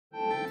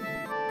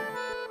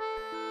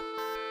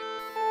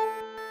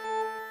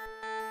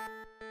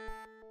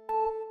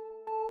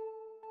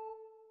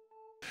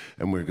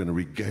and we're going to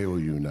regale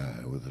you now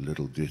with a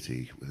little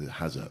ditty that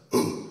has a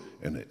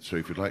in it. So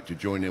if you'd like to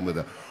join in with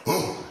a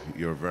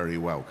you're very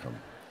welcome.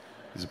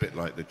 It's a bit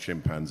like the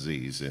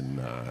chimpanzees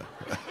in...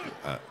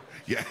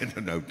 yeah,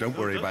 no, don't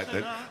worry about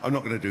that. I'm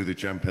not going to do the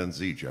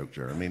chimpanzee joke,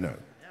 Jeremy, no.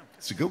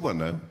 It's a good one,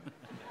 though.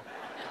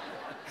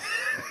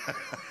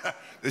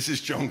 This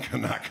is John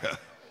Kanaka.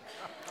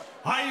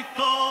 I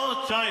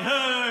thought I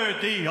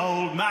heard the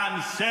old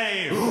man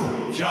say,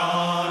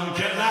 John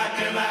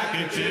Kanaka,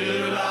 Naka,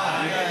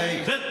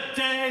 July.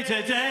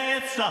 Today,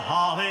 it's a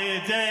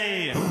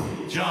holiday.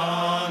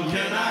 John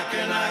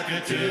Kanaka,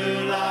 Naka,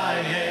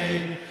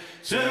 July.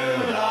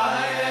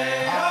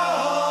 July,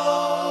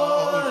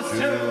 oh,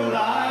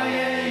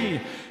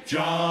 July.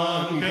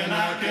 John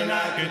Kanaka,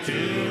 Naka,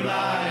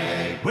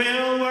 July.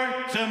 We'll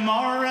work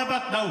tomorrow,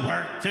 but no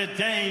work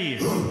today.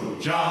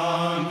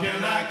 John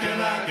Kanaka,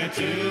 Naka,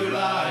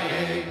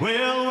 July.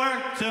 We'll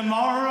work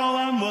tomorrow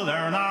and we'll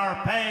earn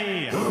our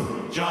pay.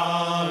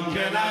 John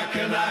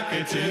Kanaka,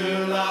 Naka,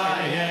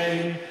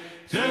 July.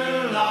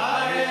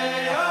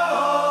 July,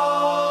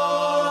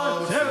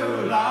 oh,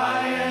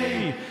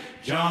 July.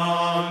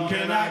 John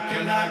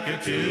Kanaka, Naka,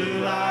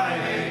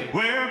 July.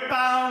 We're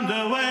bound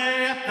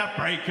away at the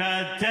break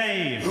of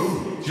day.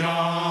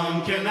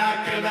 John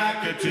Kanaka,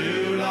 Naka,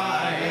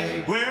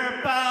 July.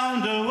 We're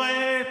bound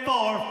away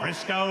for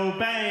Frisco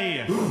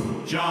Bay.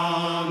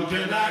 John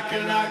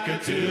Kanaka, Naka,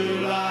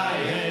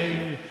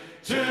 July.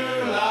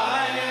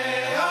 July,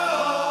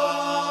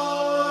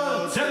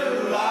 oh,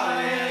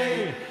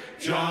 July.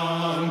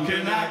 John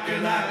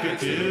Kanaka, Naka,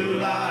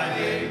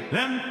 July.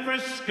 Them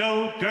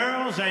Frisco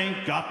girls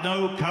ain't got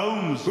no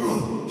combs.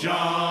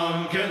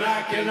 John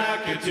Kanaka,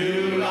 Naka,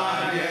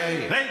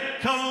 July. They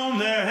comb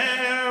their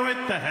hair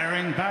with the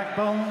herring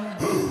backbone.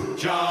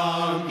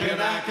 John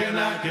Kanaka,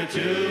 Naka,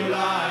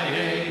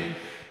 July.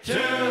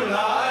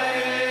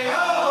 July,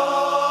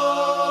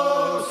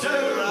 oh,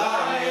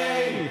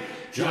 July.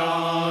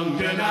 John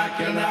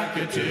Kanaka,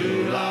 Naka,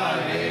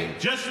 July.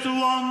 Just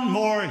one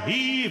more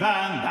heave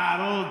and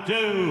that'll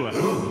do.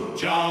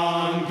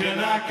 John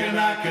Kanaka,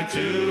 Naka,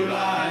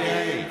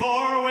 July.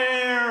 For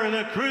we're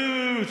the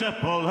crew to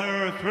pull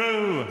her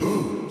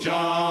through.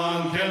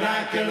 John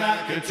Kanaka,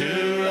 Naka,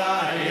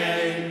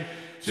 July.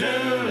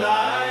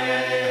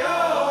 July,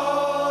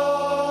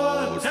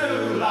 oh,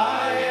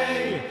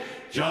 July.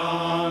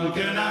 John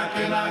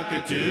Kanaka,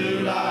 Naka,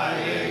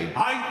 July.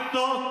 I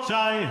thought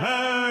I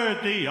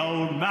heard the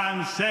old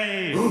man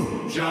say,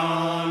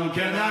 John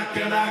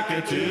Kanaka,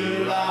 Naka,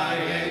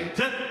 July.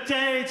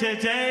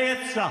 Today,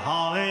 it's a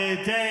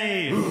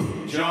holiday.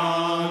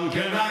 John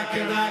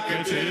Kanaka,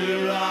 Naka,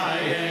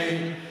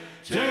 July.